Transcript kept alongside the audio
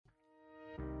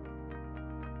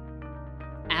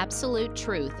absolute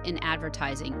truth in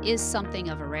advertising is something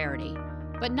of a rarity,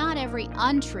 but not every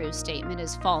untrue statement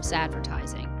is false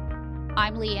advertising.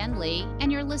 I'm Leanne Lee,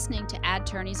 and you're listening to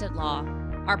Adtorneys at Law,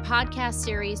 our podcast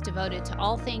series devoted to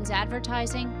all things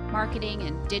advertising, marketing,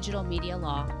 and digital media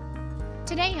law.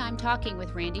 Today, I'm talking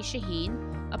with Randy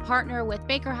Shaheen, a partner with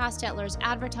Baker Hostetler's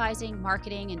advertising,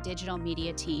 marketing, and digital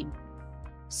media team.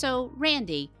 So,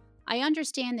 Randy, I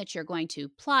understand that you're going to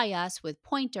ply us with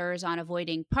pointers on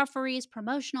avoiding puffery's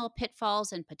promotional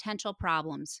pitfalls and potential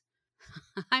problems.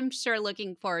 I'm sure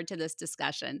looking forward to this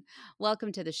discussion.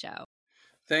 Welcome to the show.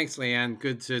 Thanks, Leanne.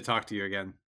 Good to talk to you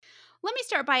again. Let me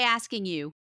start by asking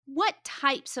you, what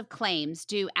types of claims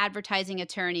do advertising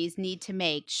attorneys need to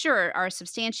make sure are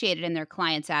substantiated in their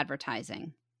clients'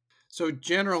 advertising? So,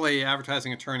 generally,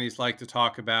 advertising attorneys like to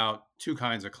talk about two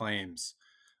kinds of claims.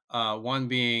 One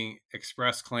being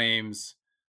express claims;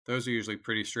 those are usually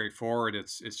pretty straightforward.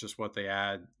 It's just what the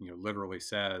ad literally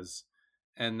says.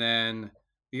 And then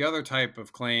the other type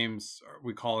of claims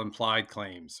we call implied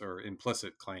claims or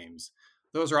implicit claims.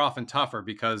 Those are often tougher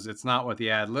because it's not what the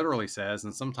ad literally says,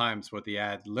 and sometimes what the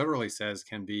ad literally says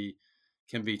can be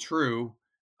true.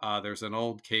 There's an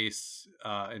old case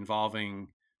involving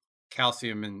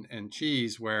calcium and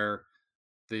cheese where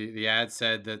the ad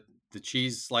said that the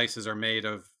cheese slices are made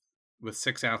of with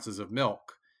 6 ounces of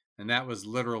milk, and that was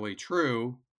literally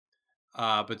true.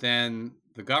 But then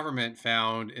the government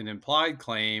found an implied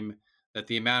claim that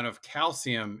the amount of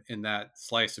calcium in that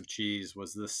slice of cheese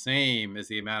was the same as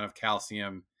the amount of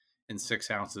calcium in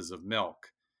 6 ounces of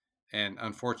milk. And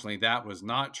unfortunately, that was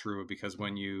not true because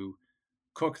when you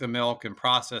cook the milk and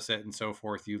process it and so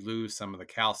forth, you lose some of the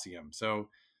calcium. So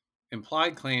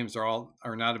implied claims are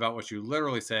not about what you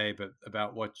literally say, but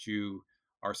about what you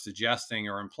are suggesting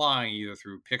or implying, either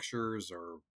through pictures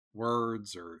or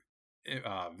words or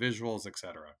visuals,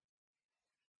 etc.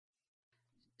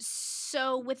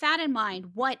 So, with that in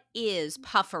mind, what is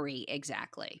puffery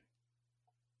exactly?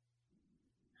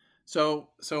 So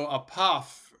a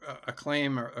puff, a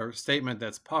claim or statement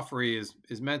that's puffery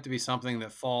is meant to be something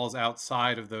that falls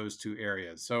outside of those two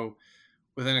areas. So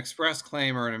with an express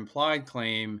claim or an implied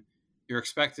claim, you're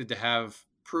expected to have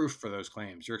proof for those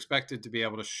claims. You're expected to be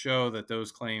able to show that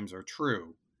those claims are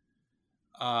true.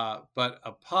 But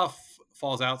a puff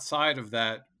falls outside of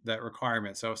that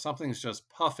requirement. So if something's just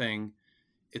puffing,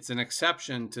 it's an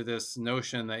exception to this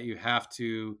notion that you have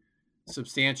to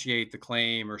substantiate the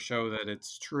claim or show that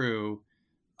it's true.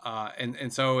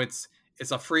 And so it's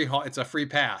a free hall, it's a free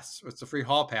pass, it's a free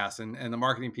hall pass, and the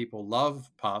marketing people love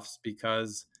puffs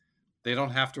because they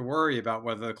don't have to worry about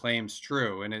whether the claim's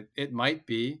true. And it might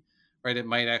be, right? It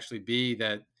might actually be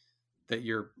that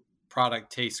your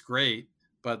product tastes great.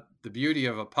 But the beauty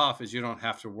of a puff is you don't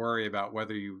have to worry about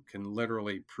whether you can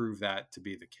literally prove that to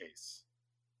be the case.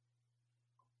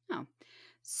 Oh.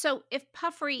 So, if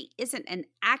puffery isn't an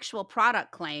actual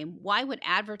product claim, why would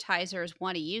advertisers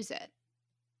want to use it?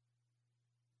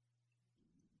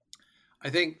 I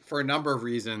think for a number of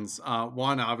reasons.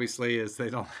 One, obviously, is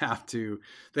they don't have to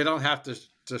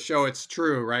show it's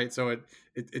true, right? So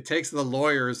it takes the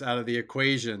lawyers out of the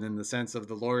equation in the sense of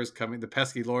the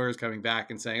pesky lawyers coming back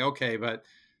and saying, okay, but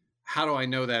how do I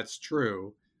know that's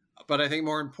true? But I think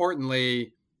more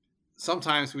importantly,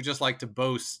 sometimes we just like to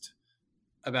boast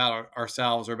about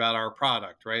ourselves or about our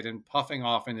product, right? And puffing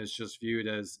often is just viewed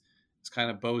as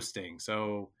kind of boasting.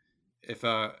 So if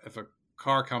a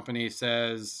car company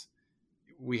says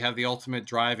we have the ultimate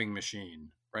driving machine,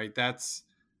 right? That's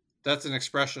an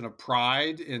expression of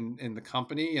pride in the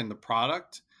company and the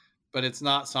product, but it's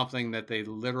not something that they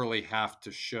literally have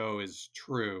to show is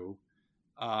true.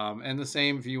 And the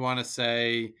same if you want to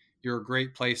say you're a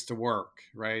great place to work,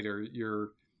 right? Or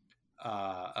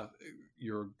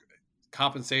your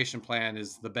compensation plan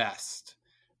is the best,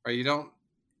 right?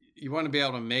 You want to be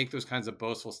able to make those kinds of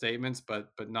boastful statements,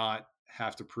 but not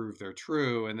have to prove they're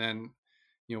true. And then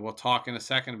we'll talk in a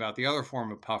second about the other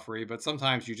form of puffery, but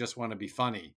sometimes you just want to be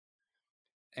funny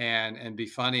and be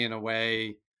funny in a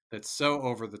way that's so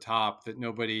over the top that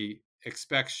nobody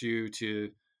expects you to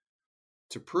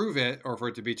prove it or for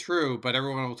it to be true, but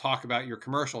everyone will talk about your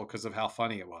commercial because of how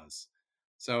funny it was.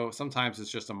 So sometimes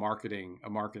it's just a marketing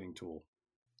tool.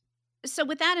 So,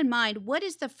 with that in mind, what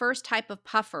is the first type of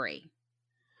puffery?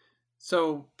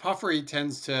 So puffery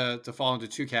tends to fall into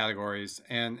two categories,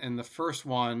 and the first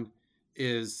one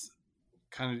is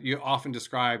kind of you often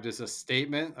described as a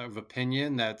statement of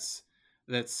opinion that's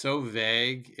so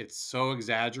vague, it's so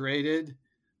exaggerated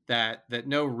that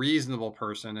no reasonable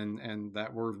person, and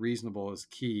that word reasonable is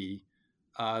key,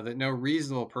 that no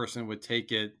reasonable person would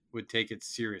take it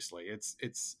seriously.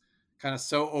 It's kind of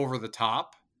so over the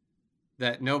top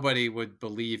that nobody would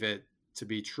believe it to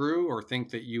be true or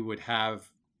think that you would have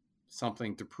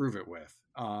something to prove it with.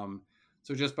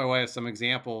 So just by way of some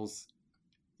examples,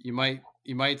 you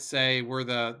might say we're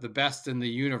the best in the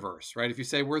universe, right? If you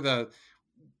say we're the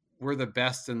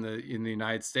best in the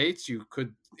United States, you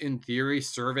could, in theory,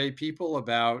 survey people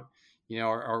about,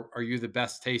 are you the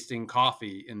best tasting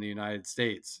coffee in the United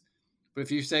States? But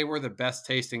if you say we're the best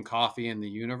tasting coffee in the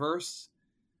universe,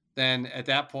 then at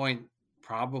that point,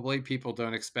 probably people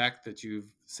don't expect that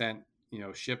you've sent,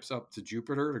 ships up to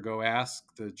Jupiter to go ask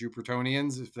the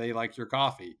Jupiterians if they like your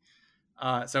coffee.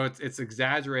 So it's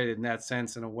exaggerated in that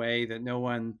sense in a way that no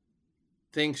one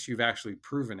thinks you've actually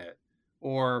proven it.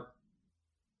 Or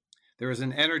there was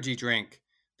an energy drink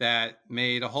that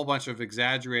made a whole bunch of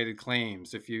exaggerated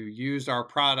claims. If you used our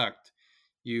product,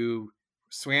 you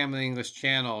swam the English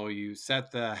Channel, you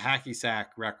set the hacky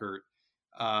sack record,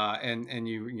 and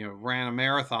you ran a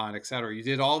marathon, etc. You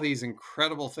did all these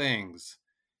incredible things,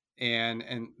 and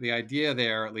the idea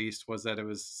there, at least, was that it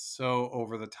was so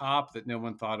over the top that no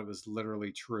one thought it was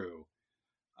literally true.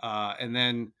 And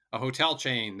then a hotel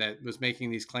chain that was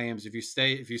making these claims: if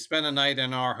you spend a night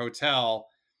in our hotel,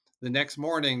 the next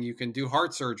morning you can do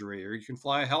heart surgery, or you can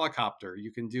fly a helicopter,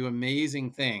 you can do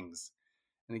amazing things.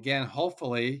 And again,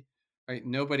 hopefully, right,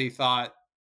 nobody thought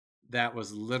that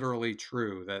was literally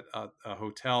true, that a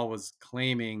hotel was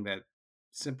claiming that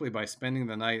simply by spending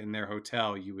the night in their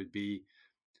hotel, you would be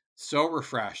so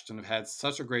refreshed and have had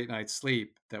such a great night's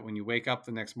sleep that when you wake up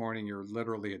the next morning, you're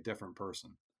literally a different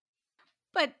person.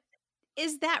 But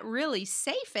is that really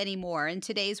safe anymore in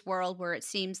today's world where it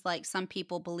seems like some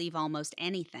people believe almost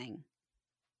anything?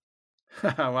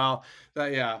 Well,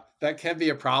 yeah, that can be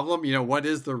a problem. What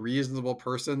is the reasonable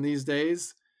person these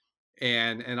days?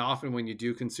 And often when you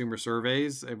do consumer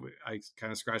surveys, I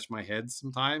kind of scratch my head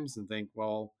sometimes and think,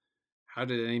 well, how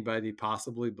did anybody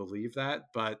possibly believe that?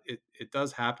 But it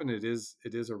does happen. It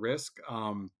is a risk.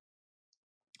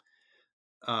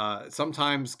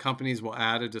 Sometimes companies will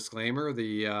add a disclaimer.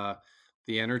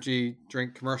 The energy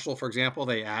drink commercial, for example,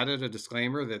 they added a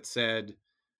disclaimer that said,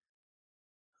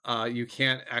 you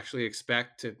can't actually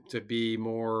expect to be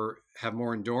have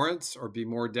more endurance or be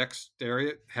more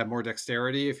dexterity have more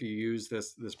dexterity if you use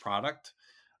this product.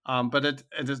 But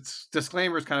its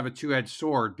disclaimer is kind of a two-edged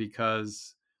sword,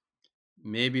 because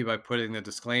maybe by putting the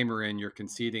disclaimer in, you're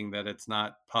conceding that it's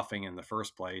not puffing in the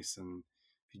first place. And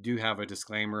if you do have a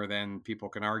disclaimer, then people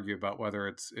can argue about whether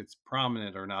it's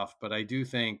prominent or enough. But I do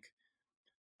think,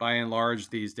 by and large,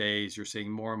 these days, you're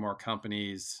seeing more and more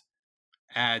companies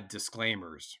add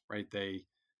disclaimers, right? They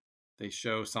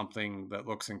show something that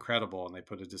looks incredible and they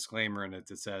put a disclaimer in it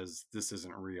that says this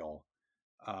isn't real,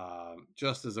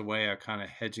 just as a way of kind of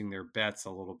hedging their bets a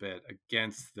little bit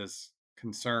against this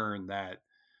concern that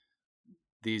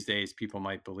these days people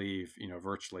might believe,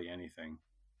 virtually anything.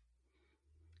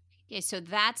 Okay, so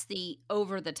that's the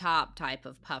over the top type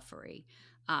of puffery.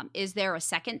 Is there a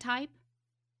second type?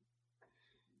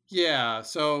 Yeah.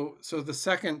 So the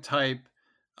second type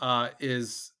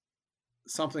is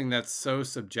something that's so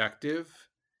subjective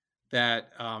that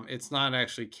it's not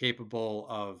actually capable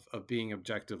of being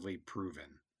objectively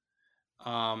proven.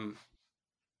 Um,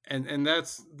 and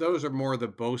those are more the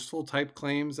boastful type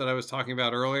claims that I was talking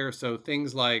about earlier. So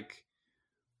things like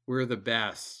we're the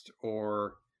best,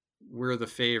 or we're the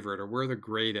favorite, or we're the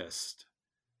greatest,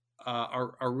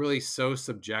 are really so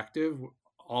subjective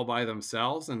all by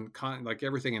themselves. And like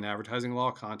everything in advertising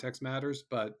law, context matters.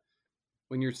 But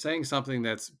when you're saying something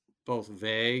that's both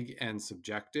vague and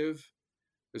subjective,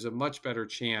 there's a much better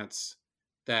chance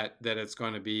that it's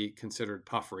going to be considered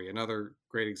puffery. Another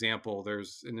great example: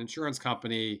 there's an insurance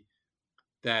company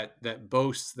that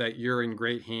boasts that you're in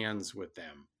great hands with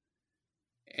them,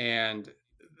 and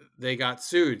they got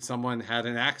sued. Someone had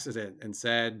an accident and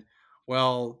said,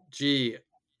 well, gee,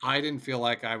 I didn't feel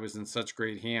like I was in such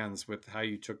great hands with how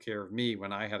you took care of me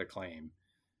when I had a claim.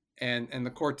 And the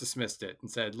court dismissed it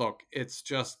and said, look, it's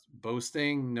just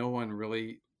boasting. No one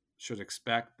really should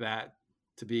expect that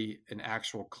to be an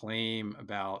actual claim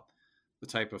about the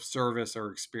type of service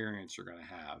or experience you're going to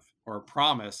have, or a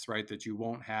promise, right, that you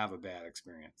won't have a bad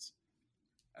experience.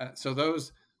 So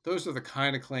those are the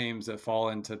kind of claims that fall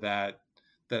into that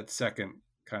second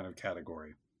kind of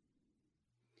category.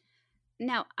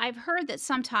 Now, I've heard that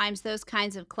sometimes those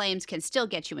kinds of claims can still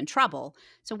get you in trouble.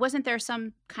 So, wasn't there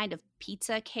some kind of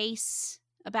pizza case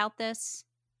about this?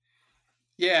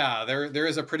 Yeah, there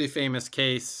is a pretty famous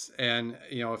case, and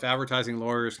if advertising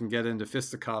lawyers can get into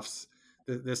fisticuffs,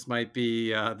 this might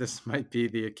be this might be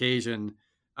the occasion.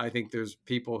 I think there's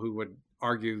people who would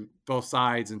argue both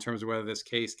sides in terms of whether this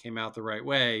case came out the right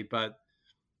way, but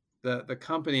the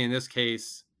company in this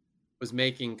case was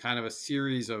making kind of a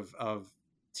series of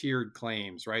tiered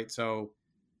claims, right? So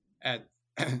at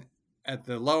at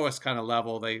the lowest kind of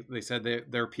level, they said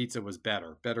their pizza was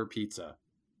better pizza.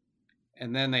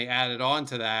 And then they added on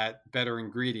to that better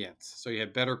ingredients. So you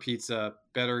had better pizza,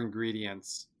 better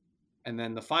ingredients. And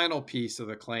then the final piece of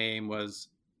the claim was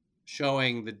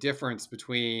showing the difference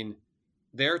between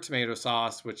their tomato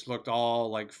sauce, which looked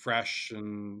all like fresh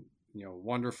and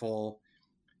wonderful,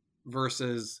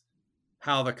 versus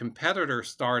how the competitor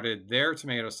started their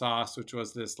tomato sauce, which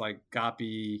was this like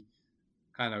goppy,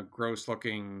 kind of gross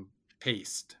looking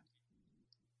paste.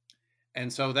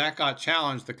 And so that got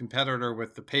challenged. The competitor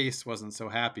with the paste wasn't so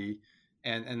happy,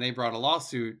 and they brought a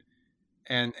lawsuit.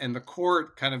 And the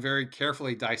court kind of very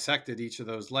carefully dissected each of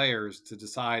those layers to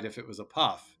decide if it was a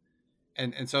puff.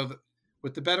 And so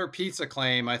with the better pizza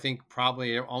claim, I think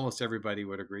probably almost everybody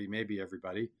would agree, maybe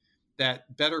everybody,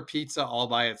 that better pizza all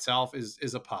by itself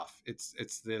is a puff.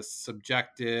 It's this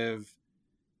subjective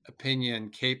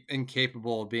opinion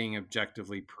incapable of being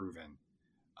objectively proven.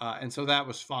 And so that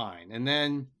was fine. And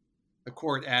then the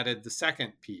court added the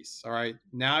second piece. All right,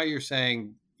 now you're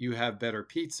saying you have better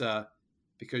pizza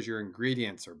because your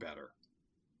ingredients are better.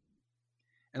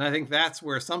 And I think that's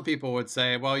where some people would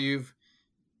say, well, you've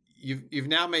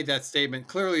now made that statement.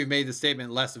 Clearly, you've made the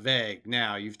statement less vague.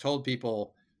 Now you've told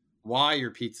people why your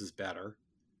pizza's better,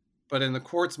 but in the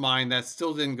court's mind, that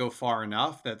still didn't go far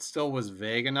enough. That still was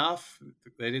vague enough.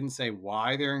 They didn't say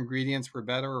why their ingredients were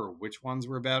better or which ones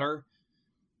were better.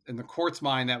 In the court's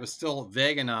mind, that was still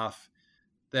vague enough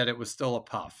that it was still a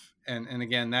puff. And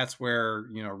again, that's where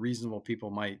reasonable people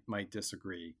might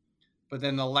disagree. But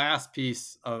then the last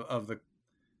piece of the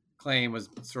claim was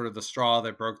sort of the straw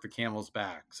that broke the camel's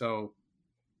back. So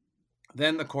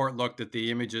then the court looked at the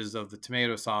images of the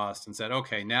tomato sauce and said,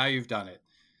 okay, now you've done it.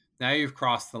 Now you've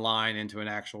crossed the line into an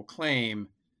actual claim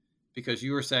because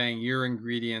you were saying your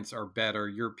ingredients are better,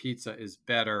 your pizza is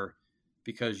better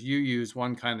because you use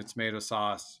one kind of tomato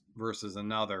sauce versus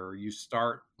another, or you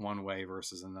start one way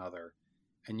versus another.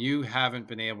 And you haven't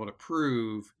been able to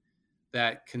prove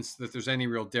that there's any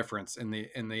real difference in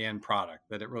the end product,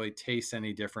 that it really tastes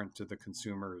any different to the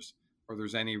consumers, or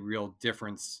there's any real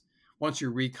difference once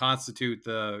you reconstitute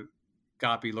the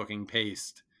goppy looking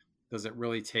paste. Does it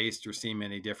really taste or seem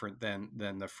any different than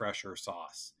the fresher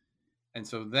sauce? And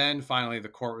so then finally the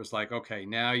court was like, okay,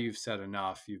 now you've said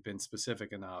enough, you've been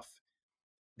specific enough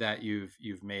that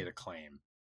you've made a claim.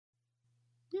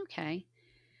 Okay.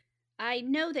 I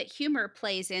know that humor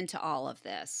plays into all of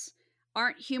this.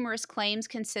 Aren't humorous claims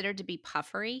considered to be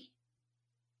puffery?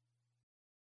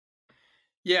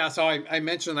 Yeah, so I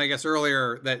mentioned, I guess,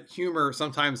 earlier that humor,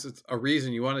 sometimes it's a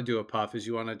reason you want to do a puff is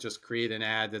you want to just create an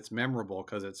ad that's memorable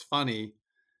because it's funny,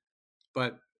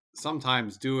 but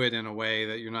sometimes do it in a way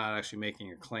that you're not actually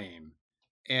making a claim.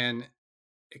 And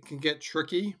it can get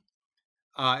tricky.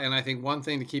 And I think one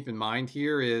thing to keep in mind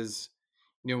here is,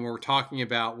 when we're talking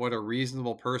about what a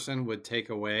reasonable person would take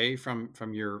away from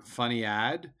your funny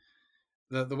ad,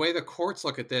 the way the courts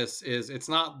look at this is it's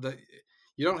not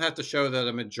you don't have to show that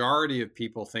a majority of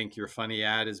people think your funny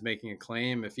ad is making a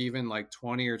claim. If even like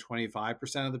 20 or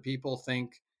 25% of the people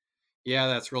think, yeah,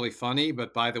 that's really funny,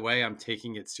 but by the way, I'm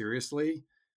taking it seriously,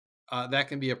 that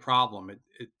can be a problem.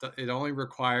 It only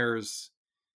requires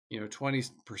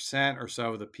 20% or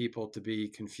so of the people to be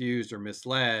confused or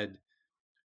misled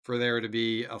for there to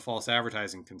be a false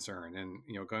advertising concern. And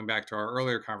going back to our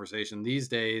earlier conversation, these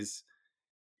days,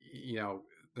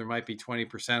 there might be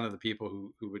 20% of the people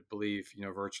who would believe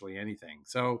virtually anything.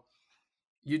 So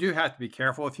you do have to be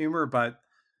careful with humor, but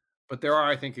there are,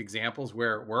 I think, examples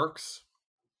where it works.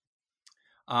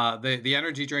 The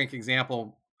energy drink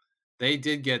example, they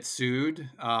did get sued.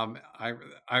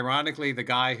 Ironically, the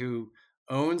guy who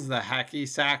owns the Hacky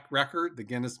Sack record, the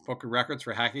Guinness Book of Records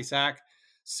for Hacky Sack,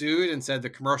 sued and said the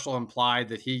commercial implied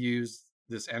that he used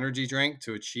this energy drink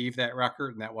to achieve that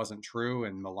record, and that wasn't true,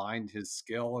 and maligned his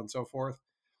skill and so forth.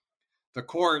 The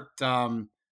court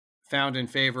found in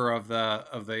favor of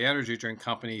the energy drink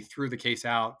company, threw the case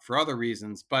out for other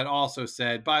reasons, but also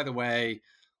said, by the way,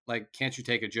 like, can't you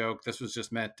take a joke? This was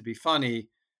just meant to be funny,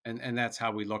 and that's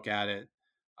how we look at it.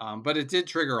 But it did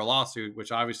trigger a lawsuit,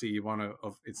 which obviously you want to.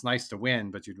 It's nice to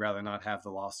win, but you'd rather not have the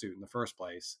lawsuit in the first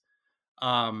place.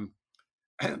 The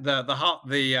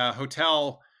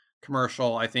hotel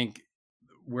commercial, I think,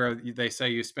 where they say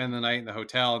you spend the night in the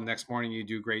hotel and next morning you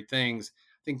do great things.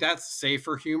 I think that's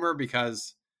safer humor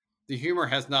because the humor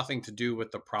has nothing to do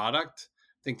with the product.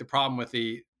 I think the problem with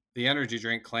the energy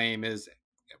drink claim is,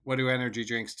 what do energy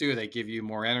drinks do? They give you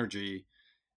more energy.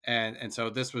 And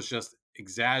so this was just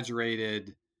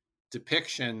exaggerated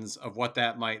depictions of what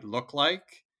that might look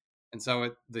like. And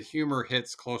so the humor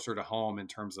hits closer to home in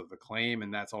terms of the claim,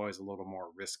 and that's always a little more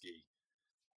risky.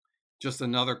 Just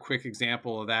another quick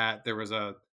example of that, there was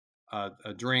a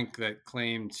drink that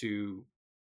claimed to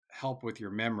help with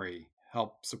your memory,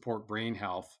 help support brain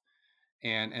health.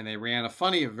 And they ran a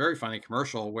very funny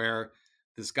commercial where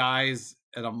this guy's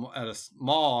at a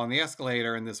mall on the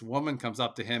escalator, and this woman comes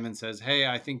up to him and says, "Hey,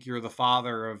 I think you're the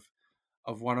father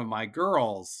of one of my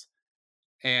girls."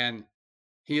 And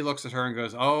he looks at her and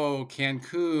goes, "Oh,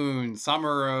 Cancun,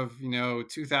 summer of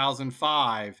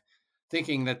 2005,"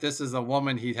 thinking that this is a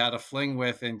woman he'd had a fling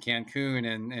with in Cancun,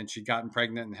 and she'd gotten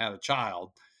pregnant and had a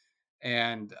child.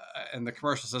 And the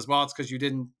commercial says, "Well, it's because you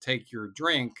didn't take your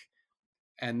drink."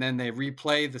 And then they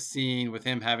replay the scene with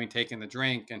him having taken the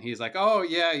drink, and he's like, "Oh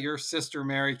yeah, your sister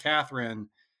Mary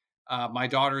Catherine, my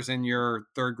daughter's in your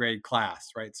third grade class,"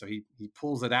 right? So he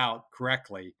pulls it out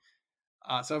correctly.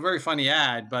 So a very funny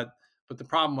ad, but the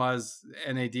problem was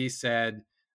NAD said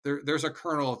there's a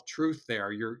kernel of truth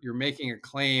there. You're making a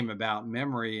claim about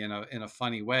memory in a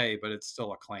funny way, but it's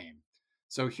still a claim.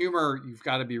 So humor, you've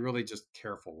got to be really just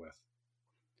careful with.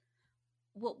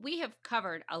 Well, we have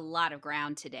covered a lot of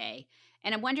ground today,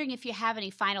 and I'm wondering if you have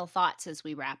any final thoughts as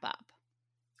we wrap up.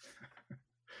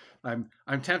 I'm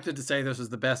tempted to say this is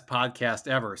the best podcast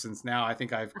ever, since now I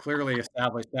think I've clearly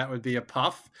established that would be a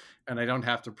puff, and I don't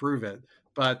have to prove it.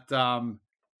 But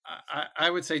I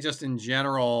would say, just in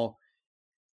general,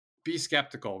 be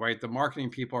skeptical, right? The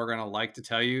marketing people are going to like to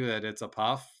tell you that it's a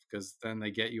puff because then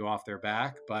they get you off their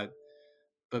back. But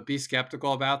be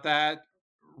skeptical about that.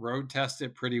 Road test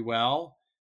it pretty well,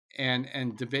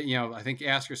 and debate. I think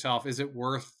ask yourself: is it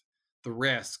worth the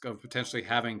risk of potentially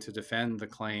having to defend the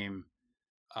claim?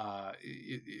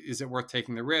 Is it worth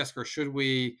taking the risk, or should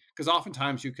we? Because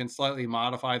oftentimes you can slightly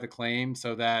modify the claim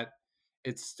so that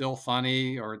it's still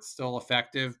funny or it's still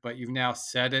effective, but you've now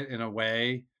said it in a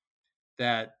way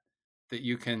that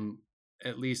you can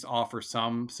at least offer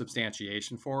some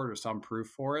substantiation for it or some proof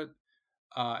for it.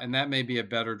 And that may be a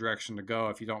better direction to go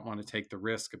if you don't want to take the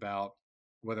risk about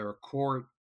whether a court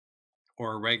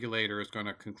or a regulator is going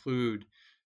to conclude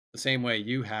the same way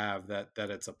you have that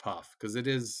it's a puff, because it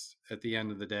is, at the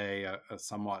end of the day, a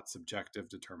somewhat subjective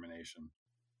determination.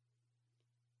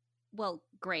 Well,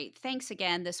 great. Thanks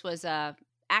again. This was a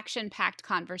action-packed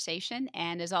conversation,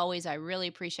 and as always, I really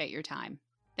appreciate your time.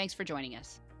 Thanks for joining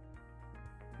us.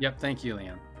 Yep. Thank you,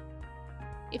 Leanne.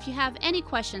 If you have any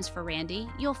questions for Randy,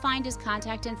 you'll find his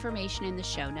contact information in the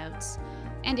show notes.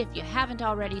 And if you haven't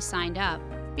already signed up,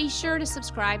 be sure to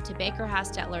subscribe to Baker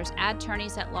Hostetler's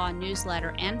Attorneys at Law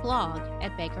newsletter and blog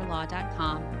at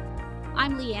bakerlaw.com.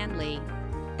 I'm Leanne Lee.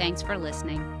 Thanks for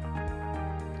listening.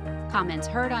 Comments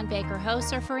heard on Baker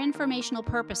Hosts are for informational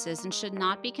purposes and should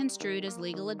not be construed as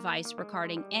legal advice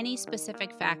regarding any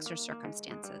specific facts or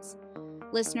circumstances.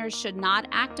 Listeners should not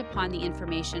act upon the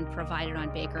information provided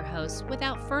on Baker Hosts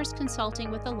without first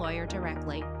consulting with a lawyer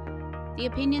directly. The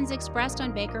opinions expressed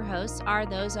on Baker Hosts are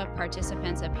those of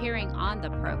participants appearing on the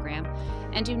program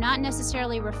and do not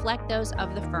necessarily reflect those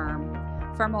of the firm.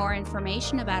 For more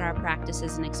information about our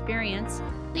practices and experience,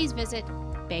 please visit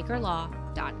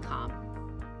bakerlaw.com.